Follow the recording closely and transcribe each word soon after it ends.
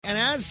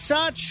As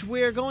such,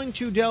 we're going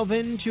to delve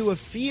into a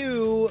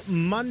few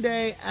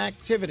Monday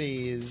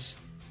activities,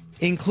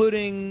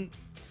 including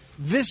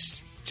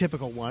this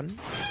typical one.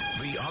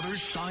 The Other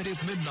Side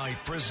of Midnight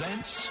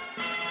presents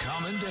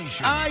Commendations.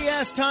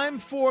 Yes, time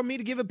for me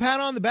to give a pat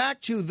on the back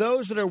to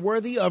those that are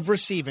worthy of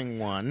receiving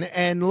one.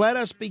 And let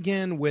us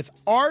begin with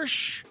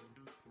Arsh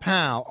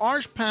Pal.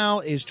 Arsh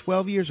Pal is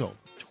 12 years old.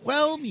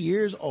 12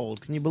 years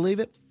old. Can you believe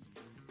it?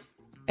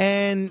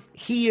 And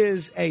he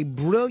is a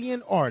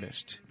brilliant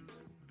artist.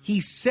 He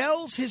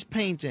sells his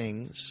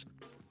paintings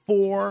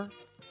for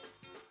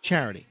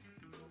charity.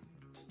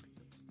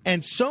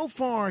 And so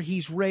far,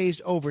 he's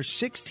raised over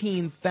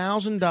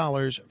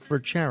 $16,000 for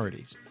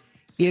charities.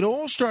 It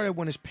all started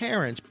when his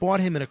parents bought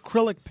him an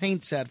acrylic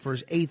paint set for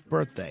his 8th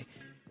birthday.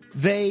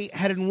 They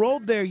had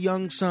enrolled their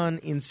young son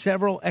in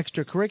several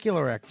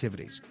extracurricular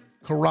activities,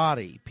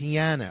 karate,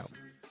 piano.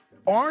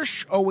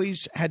 Arsh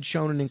always had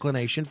shown an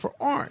inclination for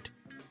art,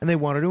 and they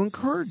wanted to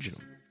encourage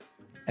him.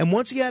 And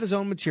once he had his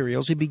own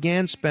materials, he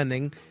began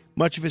spending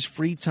much of his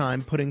free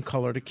time putting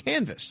color to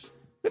canvas.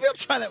 Maybe I'll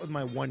try that with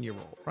my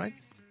 1-year-old, right?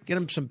 Get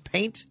him some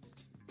paint.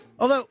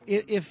 Although,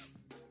 if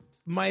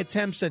my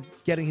attempts at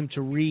getting him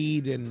to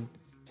read and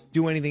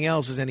do anything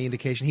else is any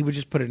indication, he would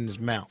just put it in his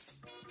mouth.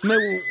 So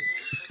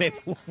maybe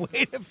we'll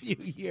wait a few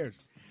years.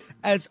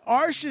 As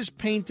Arsh's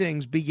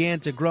paintings began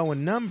to grow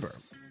in number,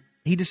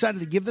 he decided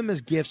to give them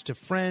as gifts to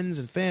friends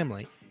and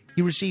family.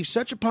 He received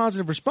such a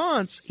positive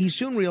response, he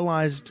soon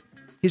realized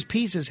his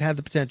pieces had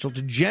the potential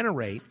to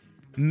generate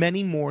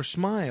many more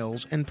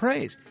smiles and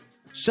praise.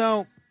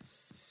 So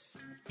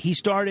he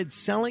started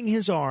selling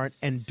his art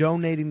and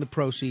donating the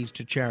proceeds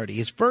to charity.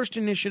 His first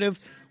initiative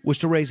was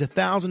to raise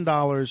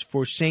 $1,000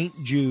 for St.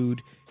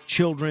 Jude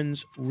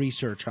Children's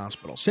Research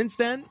Hospital. Since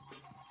then,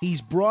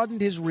 he's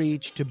broadened his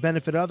reach to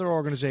benefit other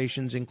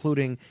organizations,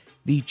 including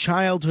the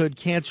childhood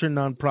cancer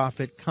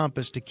nonprofit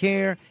Compass to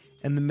Care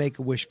and the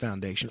Make-A-Wish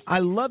Foundation. I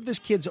love this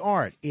kid's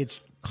art.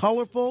 It's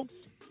colorful,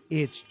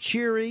 it's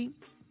cheery,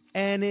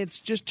 and it's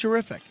just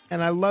terrific.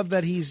 And I love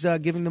that he's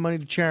giving the money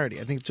to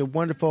charity. I think it's a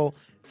wonderful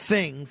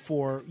thing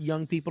for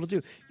young people to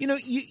do. You know,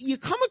 you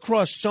come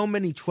across so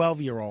many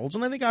 12-year-olds,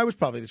 and I think I was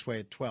probably this way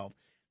at 12.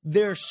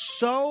 They're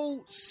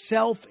so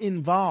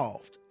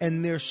self-involved,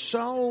 and they're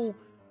so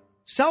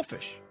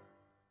selfish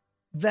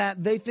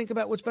that they think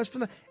about what's best for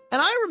them.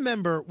 And I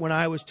remember when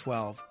I was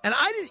 12, and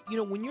I didn't, you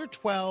know, when you're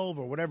 12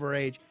 or whatever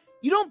age,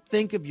 you don't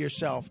think of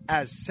yourself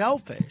as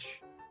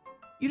selfish.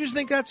 You just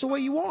think that's the way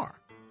you are.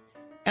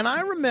 And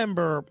I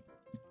remember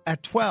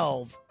at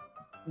 12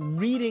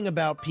 reading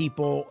about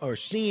people or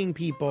seeing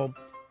people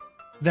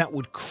that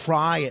would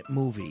cry at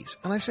movies.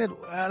 And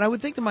I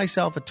would think to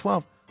myself at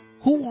 12,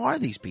 who are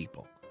these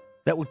people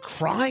that would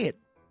cry at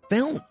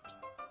films?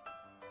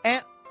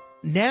 And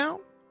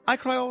now I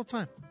cry all the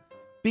time.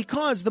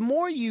 Because the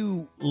more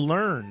you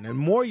learn and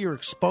more you're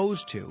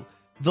exposed to,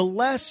 the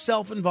less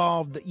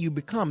self-involved that you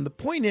become. The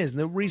point is, and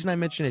the reason I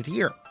mention it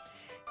here,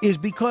 is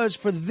because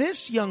for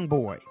this young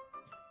boy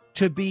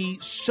to be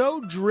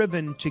so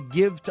driven to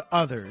give to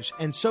others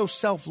and so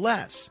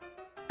selfless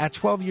at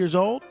 12 years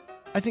old,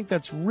 I think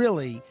it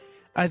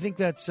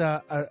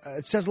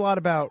says a lot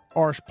about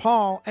Arsh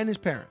Paul and his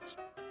parents.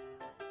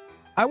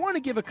 I want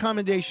to give a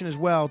commendation as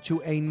well to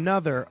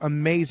another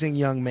amazing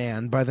young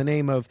man by the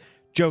name of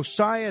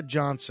Josiah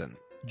Johnson.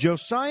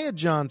 Josiah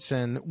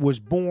Johnson was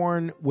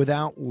born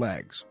without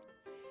legs,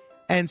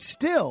 and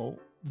still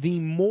the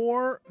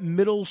Moore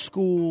Middle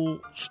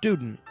School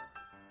student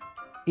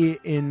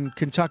in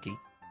Kentucky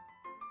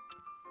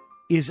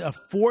is a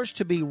force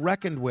to be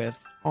reckoned with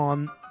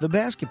on the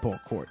basketball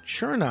court.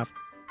 Sure enough,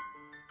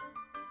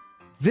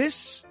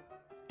 this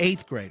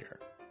 8th grader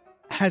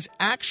has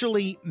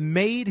actually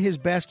made his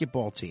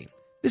basketball team.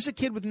 This is a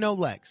kid with no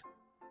legs.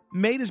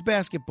 Made his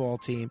basketball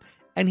team,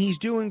 and he's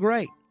doing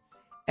great.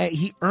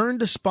 He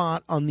earned a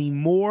spot on the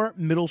Moore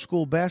Middle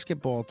School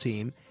basketball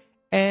team,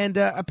 and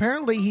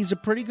apparently he's a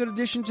pretty good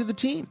addition to the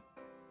team.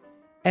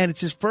 And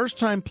it's his first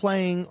time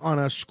playing on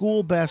a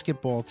school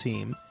basketball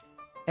team,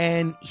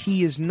 and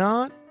he is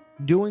not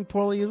doing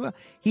poorly as well.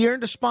 He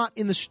earned a spot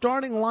in the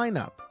starting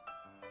lineup,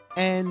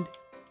 and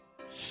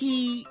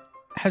he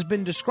has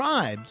been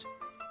described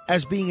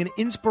as being an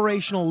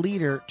inspirational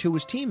leader to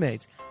his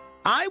teammates.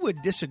 I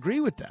would disagree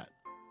with that.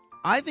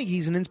 I think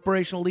he's an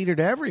inspirational leader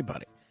to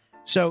everybody.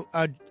 So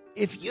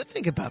if you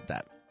think about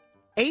that,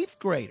 8th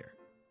grader,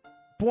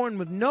 born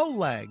with no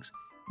legs,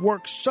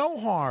 works so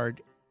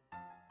hard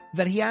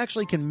that he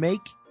actually can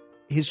make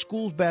his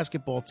school's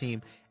basketball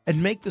team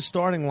and make the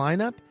starting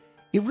lineup,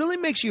 it really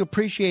makes you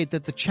appreciate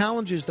that the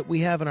challenges that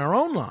we have in our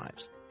own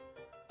lives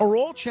are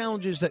all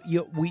challenges that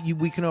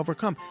we can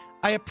overcome.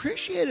 I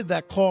appreciated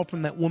that call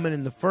from that woman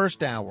in the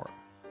first hour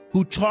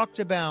who talked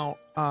about,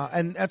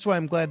 and that's why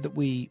I'm glad that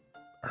we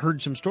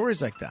heard some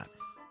stories like that,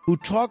 who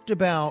talked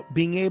about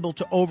being able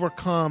to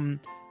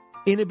overcome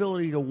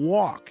inability to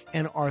walk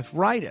and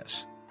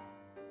arthritis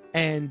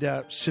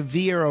and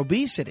severe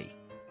obesity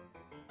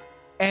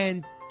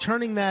and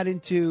turning that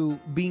into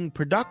being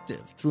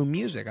productive through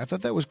music. I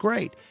thought that was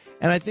great.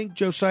 And I think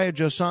Josiah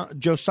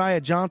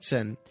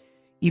Johnson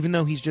even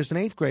though he's just an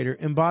 8th grader,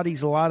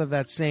 embodies a lot of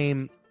that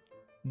same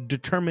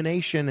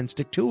determination and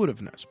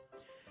stick-to-itiveness.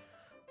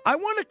 I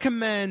want to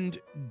commend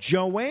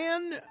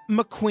Joanne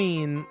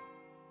McQueen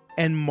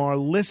and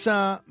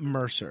Marlissa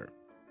Mercer.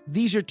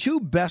 These are two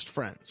best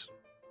friends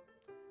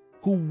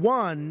who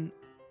won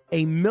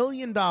 $1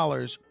 million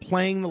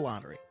playing the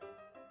lottery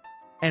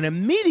and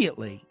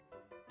immediately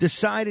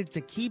decided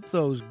to keep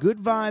those good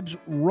vibes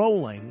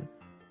rolling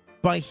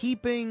by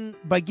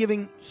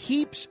giving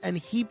heaps and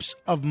heaps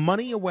of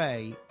money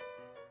away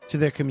to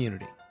their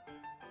community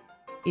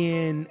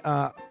in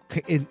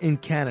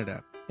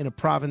Canada, in a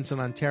province in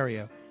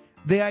Ontario.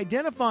 They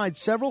identified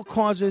several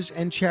causes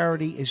and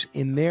charities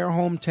in their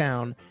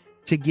hometown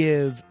to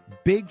give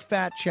big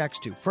fat checks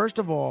to. First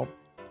of all,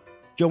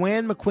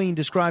 Joanne McQueen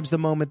describes the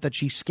moment that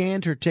she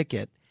scanned her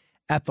ticket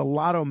at the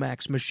Lotto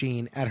Max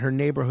machine at her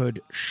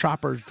neighborhood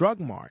Shoppers Drug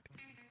Mart.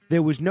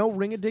 There was no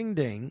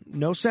ring-a-ding-ding,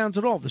 no sounds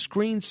at all. The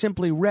screen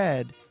simply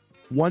read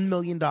 $1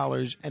 million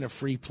and a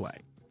free play.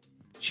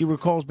 She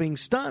recalls being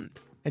stunned,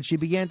 and she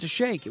began to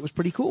shake. It was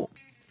pretty cool.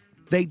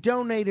 They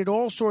donated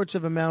all sorts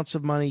of amounts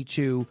of money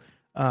to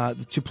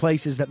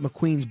places that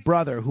McQueen's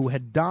brother, who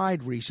had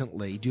died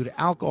recently due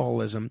to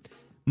alcoholism,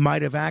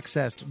 might have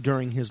accessed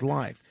during his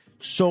life.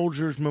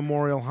 Soldiers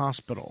Memorial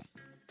Hospital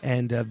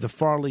and the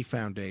Farley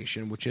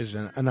Foundation, which is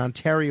an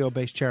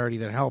Ontario-based charity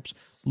that helps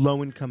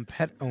low-income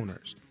pet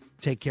owners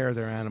take care of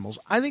their animals.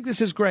 I think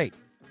this is great.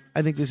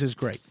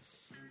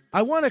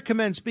 I want to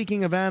commend,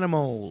 speaking of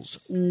animals,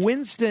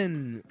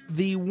 Winston,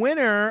 the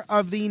winner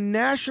of the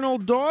National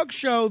Dog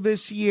Show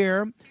this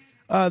year.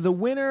 The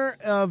winner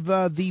of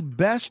the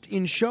Best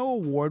in Show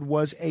award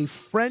was a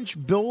French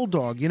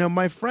bulldog. You know,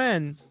 my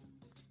friend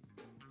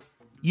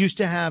used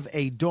to have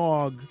a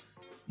dog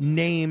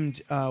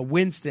named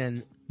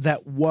Winston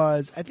that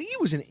was, I think he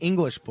was an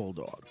English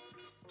bulldog.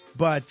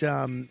 But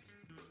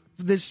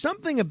there's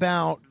something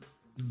about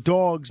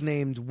dogs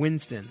named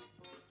Winston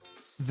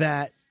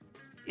that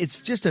it's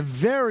just a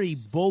very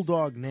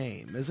bulldog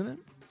name, isn't it?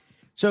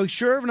 So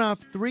sure enough,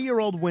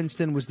 3-year-old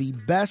Winston was the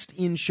Best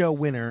in Show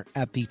winner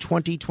at the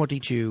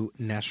 2022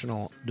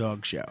 National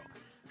Dog Show.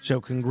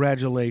 So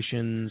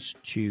congratulations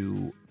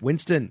to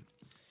Winston.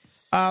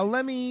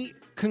 Let me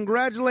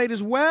congratulate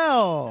as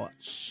well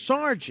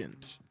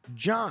Sergeant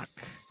Jock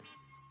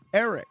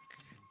Eric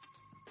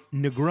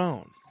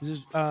Negron. This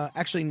is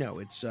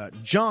it's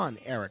John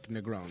Eric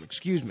Negron,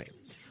 excuse me,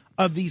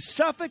 of the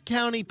Suffolk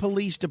County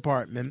Police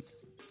Department.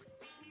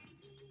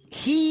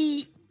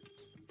 He's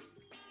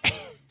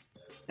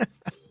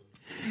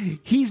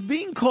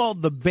being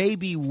called the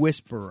baby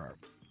whisperer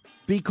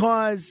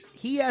because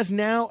he has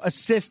now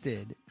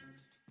assisted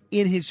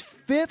in his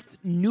 5th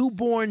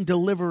newborn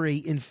delivery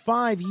in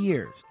 5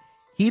 years.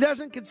 He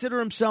doesn't consider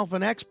himself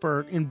an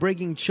expert in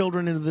bringing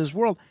children into this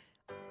world.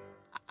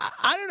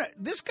 I don't know.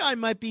 This guy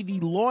might be the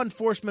law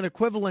enforcement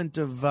equivalent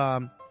of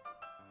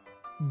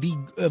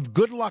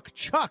Good Luck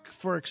Chuck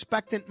for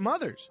expectant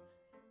mothers.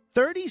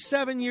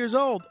 37 years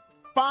old,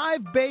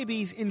 5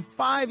 babies in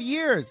 5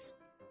 years.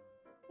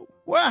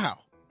 Wow.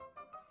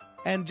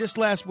 And just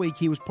last week,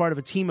 he was part of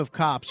a team of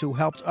cops who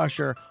helped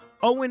usher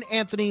Owen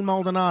Anthony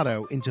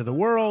Maldonado into the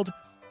world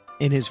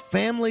in his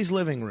family's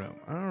living room.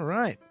 All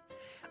right.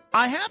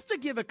 I have to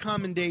give a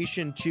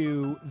commendation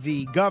to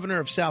the governor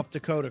of South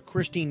Dakota,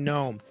 Kristi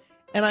Noem.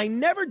 And I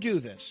never do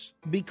this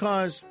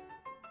because,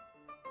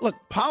 look,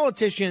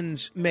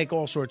 politicians make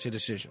all sorts of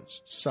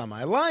decisions. Some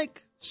I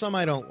like, some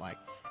I don't like.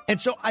 And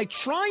so I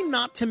try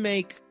not to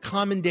make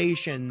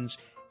commendations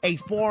a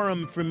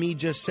forum for me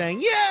just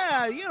saying,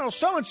 yeah, you know,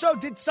 so-and-so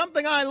did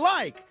something I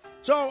like,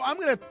 so I'm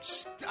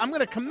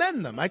gonna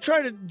commend them. I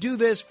try to do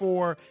this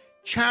for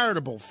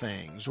charitable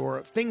things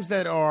or things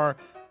that are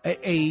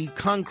a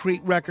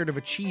concrete record of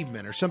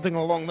achievement or something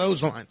along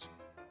those lines.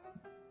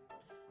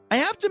 I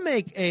have to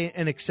make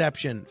an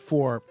exception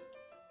for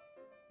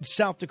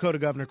South Dakota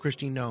Governor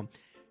Kristi Noem.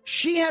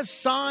 She has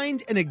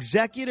signed an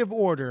executive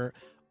order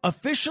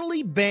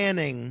officially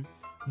banning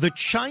the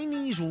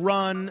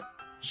Chinese-run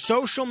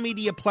social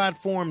media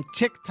platform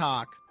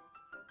TikTok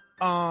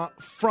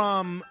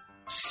from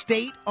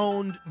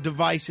state-owned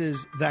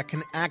devices that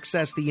can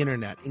access the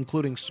internet,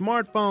 including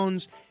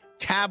smartphones,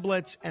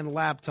 tablets, and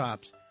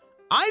laptops.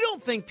 I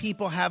don't think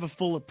people have a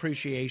full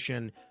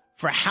appreciation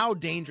for how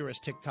dangerous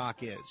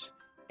TikTok is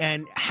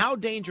and how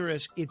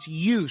dangerous its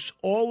use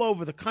all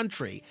over the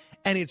country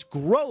and its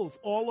growth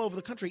all over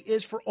the country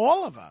is for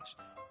all of us.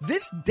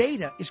 This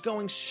data is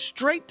going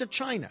straight to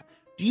China.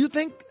 Do you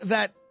think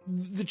that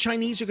the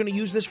Chinese are going to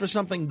use this for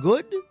something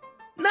good?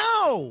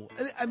 No.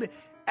 I mean,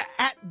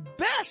 at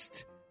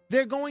best,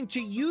 they're going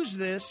to use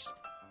this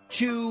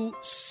to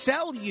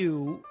sell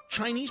you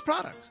Chinese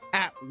products.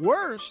 At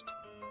worst,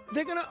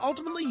 they're going to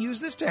ultimately use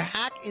this to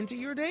hack into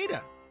your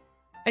data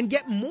and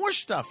get more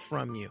stuff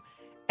from you.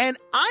 And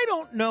I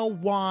don't know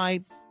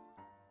why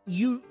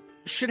you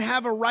should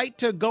have a right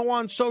to go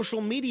on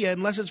social media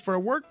unless it's for a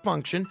work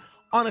function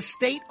on a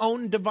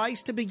state-owned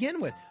device to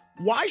begin with.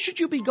 Why should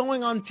you be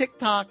going on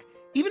TikTok,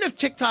 even if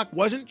TikTok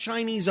wasn't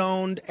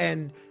Chinese-owned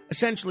and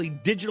essentially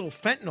digital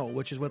fentanyl,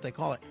 which is what they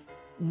call it?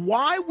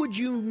 why would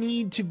you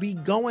need to be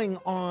going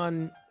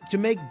on to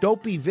make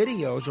dopey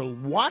videos or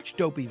watch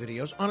dopey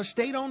videos on a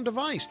state-owned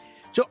device?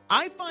 So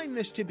I find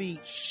this to be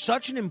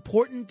such an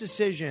important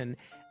decision,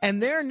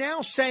 and they're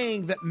now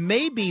saying that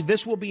maybe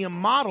this will be a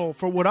model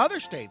for what other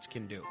states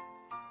can do.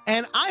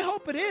 And I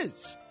hope it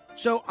is.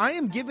 So I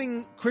am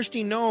giving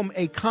Kristi Noem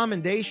a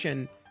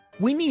commendation.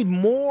 We need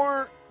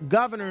more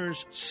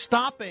governors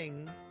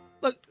stopping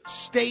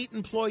state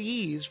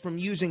employees from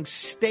using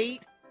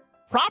state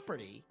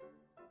property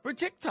for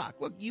TikTok.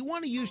 Look, you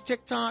want to use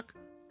TikTok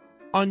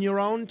on your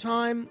own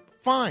time?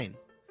 Fine.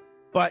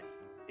 But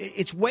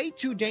it's way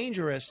too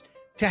dangerous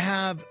to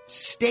have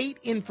state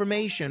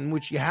information,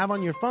 which you have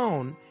on your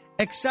phone,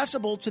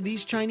 accessible to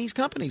these Chinese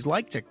companies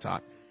like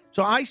TikTok.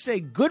 So I say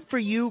good for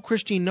you,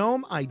 Kristi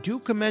Noem. I do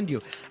commend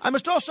you. I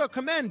must also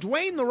commend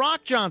Dwayne "The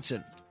Rock"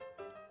 Johnson,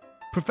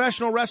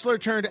 professional wrestler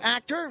turned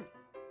actor.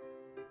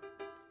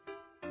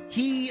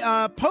 He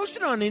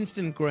posted on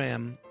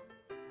Instagram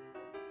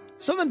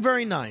something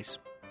very nice.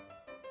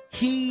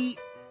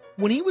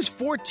 When he was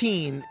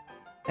 14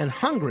 and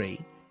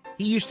hungry,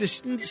 he used to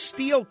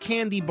steal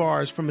candy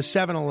bars from a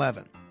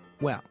 7-Eleven.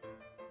 Well,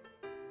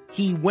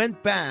 he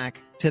went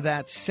back to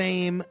that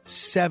same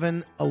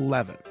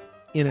 7-Eleven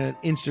in an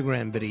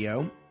Instagram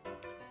video,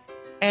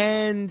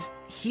 and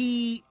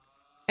he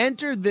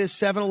entered this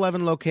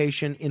 7-Eleven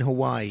location in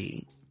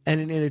Hawaii,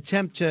 and in an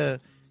attempt to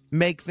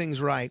make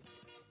things right,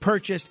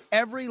 purchased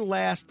every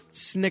last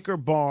Snicker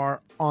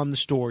bar on the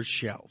store's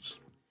shelves.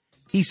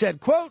 He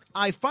said, quote,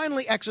 "I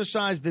finally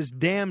exorcised this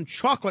damn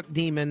chocolate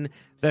demon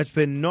that's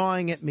been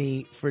gnawing at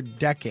me for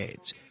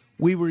decades.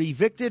 We were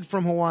evicted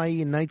from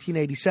Hawaii in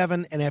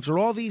 1987, and after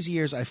all these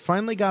years, I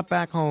finally got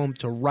back home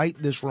to right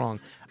this wrong.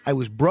 I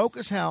was broke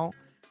as hell.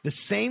 The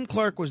same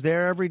clerk was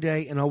there every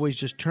day and always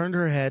just turned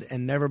her head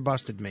and never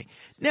busted me."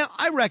 Now,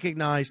 I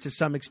recognize to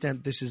some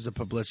extent this is a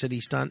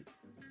publicity stunt.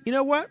 You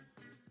know what?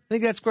 I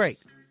think that's great.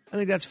 I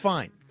think that's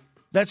fine.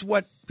 That's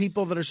what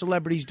people that are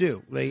celebrities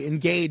do. They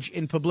engage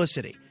in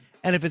publicity.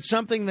 And if it's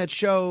something that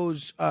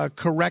shows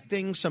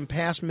correcting some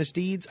past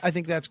misdeeds, I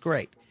think that's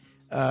great.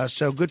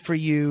 So good for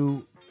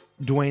you,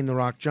 Dwayne "The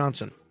Rock"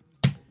 Johnson.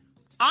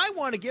 I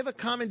want to give a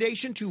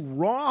commendation to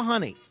raw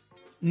honey.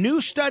 New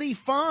study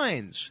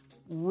finds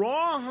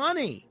raw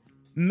honey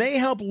may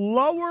help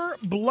lower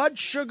blood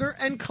sugar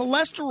and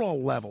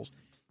cholesterol levels.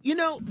 You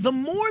know, the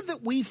more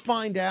that we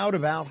find out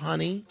about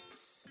honey,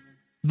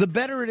 the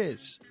better it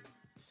is.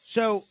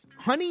 So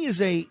honey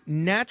is a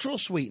natural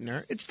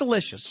sweetener. It's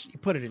delicious. You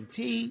put it in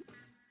tea,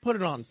 put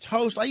it on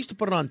toast. I used to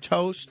put it on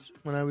toast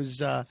when I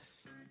was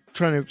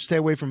trying to stay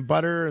away from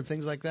butter and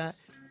things like that.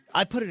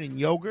 I put it in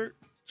yogurt.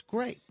 It's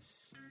great.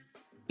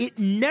 It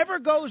never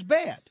goes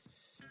bad.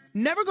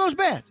 Never goes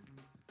bad.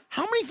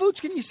 How many foods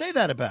can you say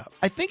that about?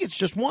 I think it's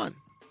just one.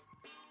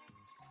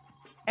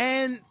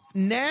 And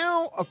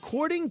now,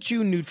 according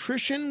to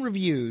Nutrition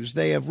Reviews,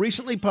 they have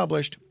recently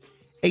published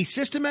a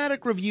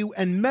systematic review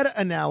and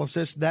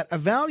meta-analysis that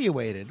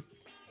evaluated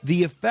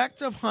the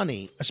effect of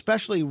honey,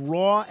 especially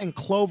raw and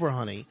clover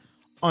honey,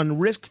 on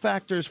risk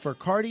factors for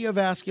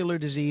cardiovascular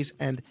disease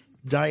and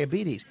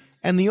diabetes.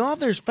 And the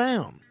authors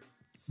found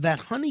that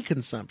honey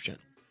consumption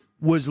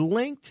was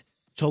linked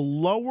to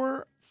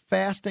lower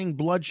fasting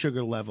blood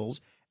sugar levels,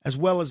 as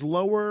well as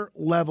lower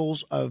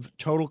levels of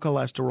total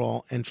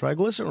cholesterol and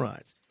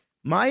triglycerides.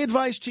 My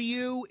advice to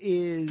you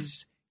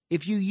is,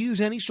 if you use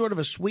any sort of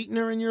a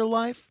sweetener in your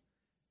life,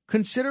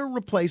 consider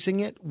replacing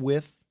it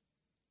with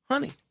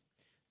honey.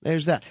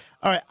 There's that.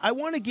 All right, I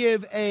want to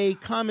give a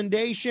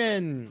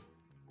commendation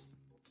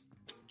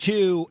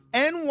to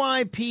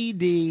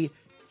NYPD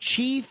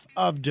Chief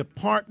of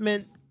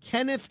Department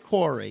Kenneth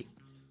Corey,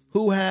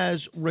 who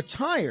has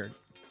retired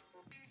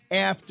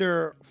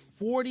after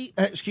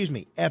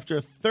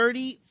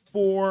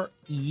 34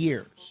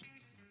 years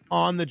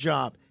on the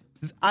job.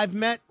 I've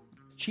met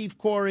Chief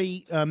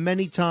Corey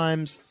many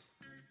times.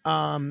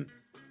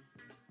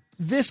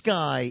 This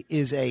guy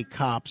is a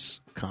cop's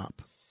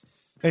cop,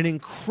 an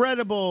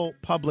incredible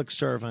public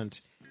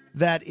servant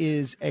that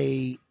is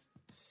the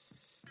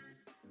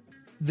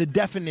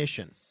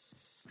definition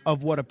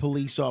of what a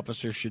police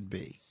officer should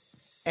be.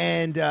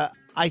 And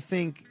I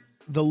think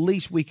the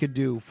least we could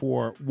do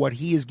for what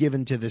he has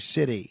given to the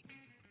city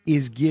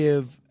is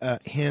give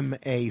him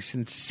a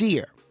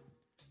sincere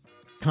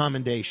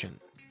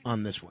commendation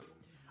on this one.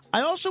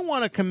 I also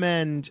want to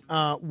commend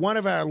one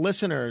of our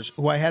listeners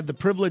who I had the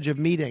privilege of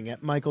meeting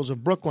at Michael's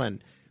of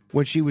Brooklyn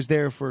when she was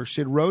there for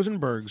Sid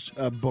Rosenberg's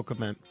book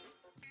event,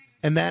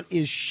 and that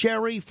is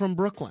Sherry from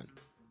Brooklyn.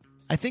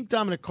 I think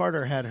Dominic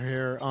Carter had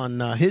her on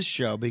his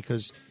show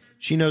because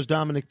she knows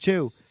Dominic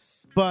too,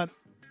 but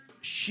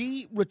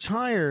she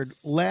retired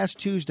last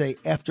Tuesday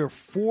after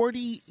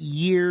 40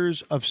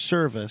 years of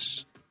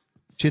service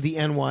to the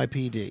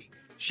NYPD.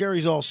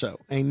 Sherry's also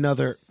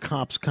another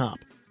cop's cop.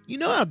 You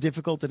know how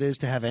difficult it is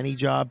to have any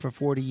job for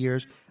 40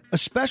 years,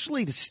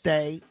 especially to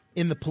stay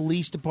in the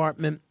police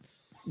department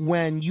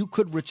when you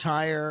could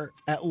retire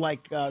at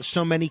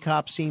so many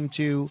cops seem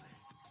to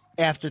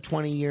after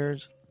 20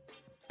 years.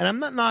 And I'm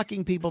not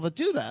knocking people that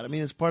do that. I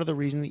mean, it's part of the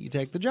reason that you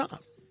take the job.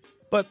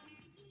 But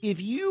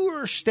if you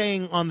are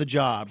staying on the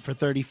job for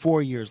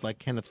 34 years like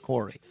Kenneth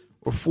Corey,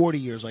 or 40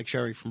 years like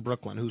Sherry from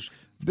Brooklyn, who's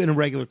been a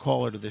regular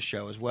caller to this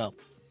show as well,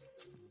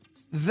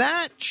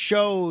 that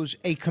shows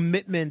a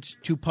commitment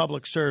to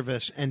public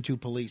service and to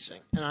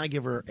policing. And I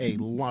give her a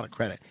lot of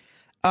credit.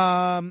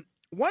 Want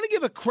to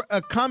give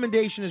a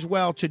commendation as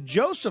well to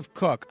Joseph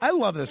Cook. I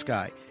love this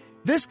guy.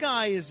 This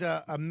guy is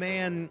a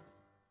man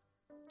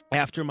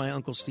after my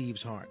Uncle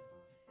Steve's heart.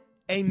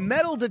 A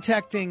metal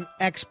detecting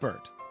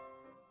expert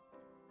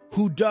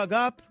who dug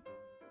up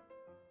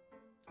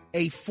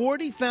a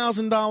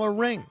 $40,000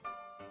 ring.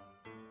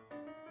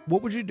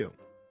 What would you do?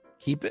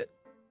 Keep it?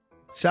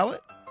 Sell it?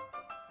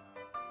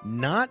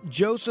 Not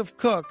Joseph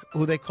Cook,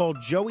 who they call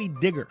Joey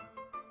Digger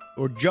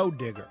or Joe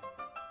Digger.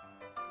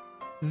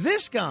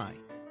 This guy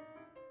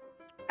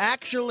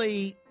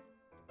actually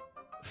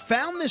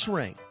found this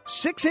ring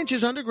 6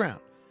 inches underground,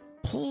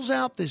 pulls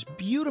out this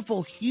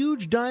beautiful,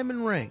 huge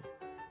diamond ring,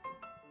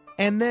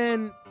 and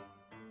then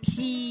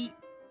he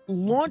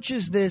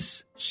launches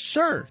this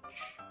search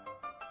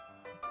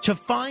to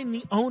find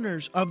the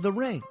owners of the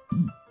ring.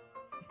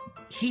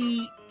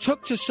 He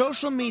took to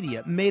social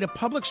media, made a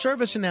public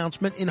service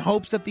announcement in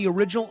hopes that the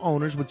original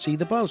owners would see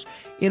the post.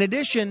 In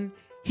addition,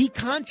 he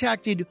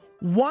contacted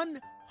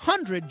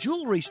 100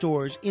 jewelry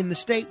stores in the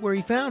state where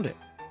he found it,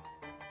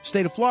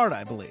 state of Florida,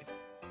 I believe,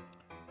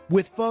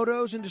 with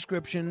photos and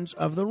descriptions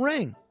of the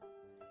ring.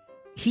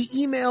 He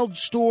emailed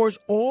stores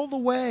all the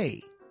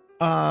way,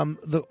 all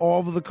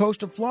over the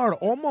coast of Florida,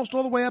 almost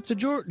all the way up to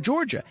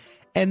Georgia.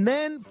 And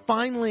then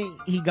finally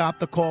he got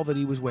the call that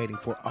he was waiting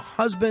for. A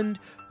husband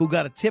who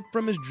got a tip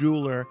from his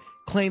jeweler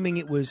claiming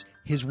it was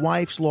his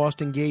wife's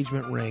lost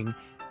engagement ring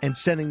and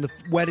sending the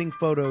wedding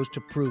photos to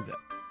prove it.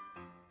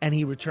 And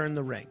he returned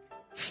the ring.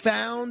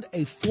 Found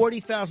a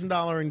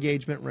 $40,000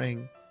 engagement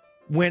ring,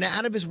 went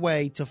out of his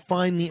way to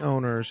find the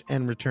owners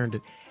and returned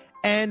it.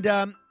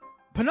 And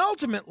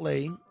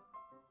penultimately,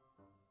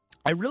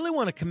 I really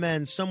want to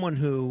commend someone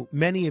who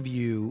many of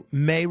you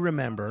may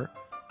remember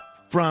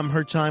from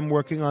her time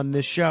working on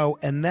this show,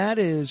 and that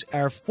is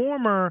our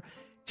former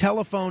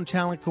telephone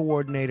talent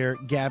coordinator,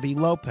 Gabby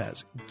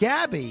Lopez.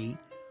 Gabby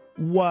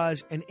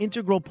was an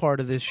integral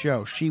part of this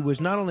show. She was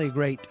not only a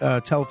great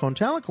telephone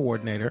talent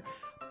coordinator,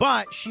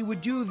 but she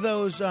would do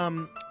those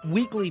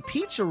weekly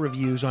pizza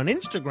reviews on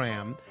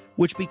Instagram,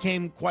 which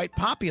became quite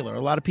popular.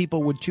 A lot of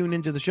people would tune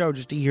into the show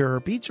just to hear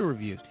her pizza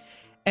reviews.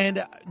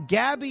 And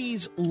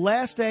Gabby's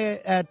last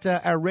day at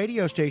our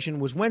radio station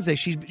was Wednesday.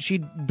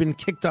 She'd been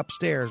kicked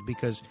upstairs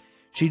because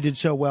she did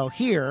so well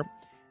here,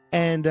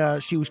 and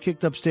she was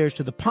kicked upstairs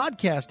to the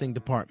podcasting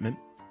department.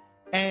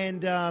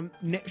 And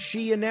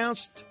she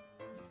announced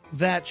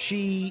that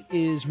she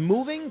is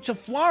moving to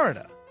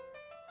Florida,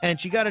 and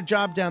she got a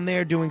job down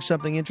there doing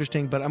something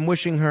interesting. But I'm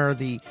wishing her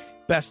the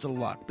best of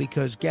luck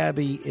because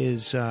Gabby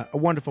is a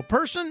wonderful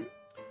person.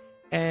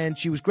 And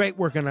she was great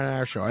working on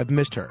our show. I've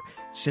missed her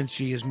since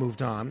she has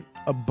moved on.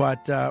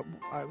 But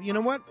you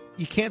know what?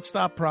 You can't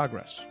stop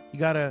progress.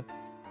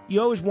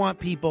 You always want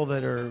people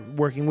that are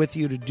working with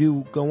you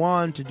to go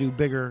on to do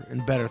bigger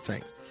and better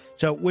things.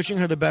 So wishing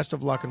her the best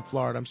of luck in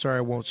Florida. I'm sorry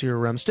I won't see her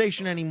around the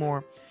station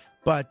anymore.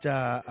 But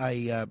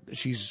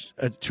she's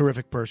a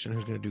terrific person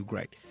who's going to do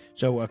great.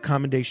 So a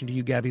commendation to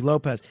you, Gabby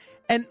Lopez.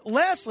 And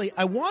lastly,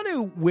 I want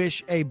to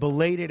wish a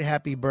belated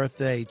happy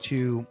birthday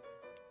to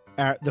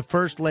the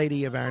first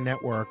lady of our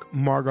network,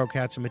 Margot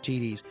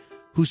Katzimatidis,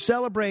 who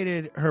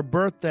celebrated her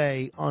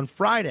birthday on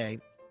Friday.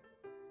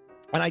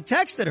 And I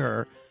texted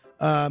her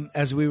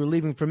as we were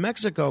leaving for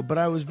Mexico, but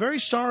I was very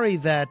sorry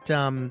that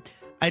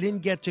I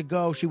didn't get to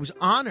go. She was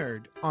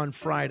honored on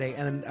Friday,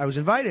 and I was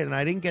invited, and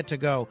I didn't get to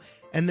go.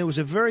 And there was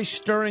a very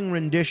stirring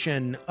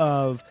rendition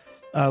of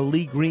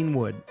Lee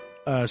Greenwood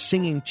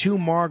singing to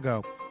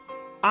Margot.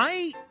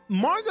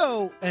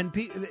 Margot, and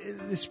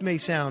this may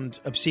sound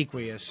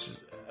obsequious,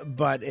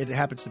 but it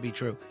happens to be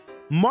true.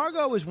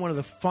 Margot is one of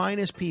the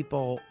finest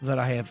people that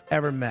I have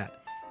ever met.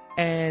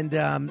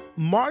 And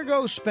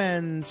Margot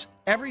spends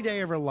every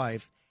day of her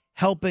life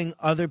helping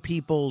other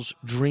people's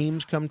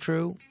dreams come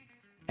true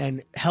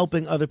and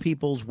helping other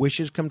people's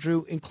wishes come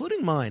true,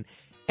 including mine.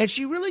 And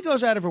she really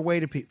goes out of her way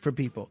for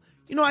people.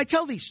 You know, I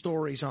tell these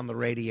stories on the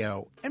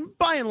radio, and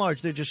by and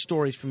large, they're just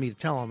stories for me to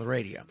tell on the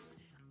radio.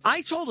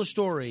 I told a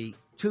story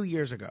 2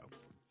 years ago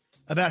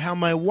about how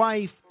my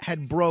wife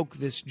had broke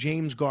this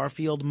James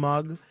Garfield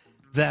mug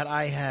that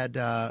I had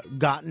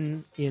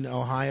gotten in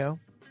Ohio.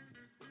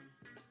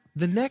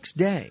 The next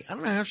day, I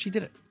don't know how she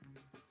did it,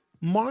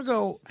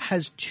 Margot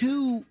has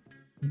 2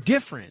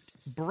 different,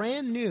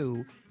 brand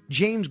new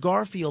James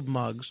Garfield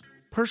mugs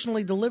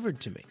personally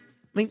delivered to me.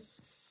 I mean,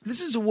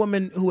 this is a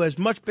woman who has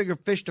much bigger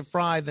fish to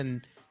fry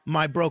than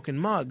my broken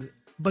mug,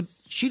 but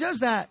she does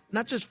that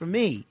not just for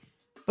me,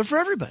 but for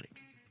everybody.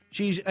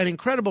 She's an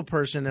incredible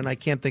person, and I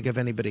can't think of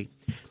anybody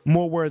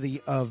more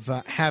worthy of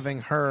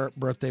having her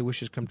birthday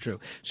wishes come true.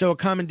 So a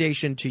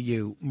commendation to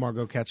you,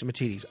 Margot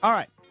Katzimatidis. All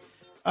right.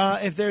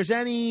 If there's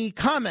any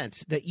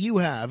comment that you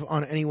have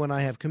on anyone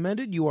I have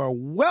commended, you are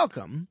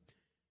welcome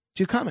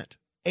to comment.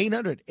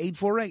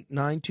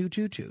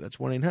 800-848-9222. That's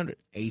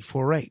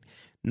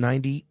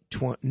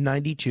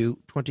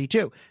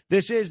 1-800-848-9222.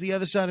 This is The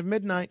Other Side of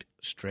Midnight.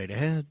 Straight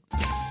ahead.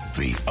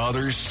 The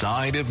Other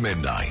Side of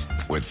Midnight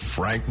with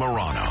Frank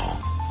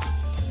Morano.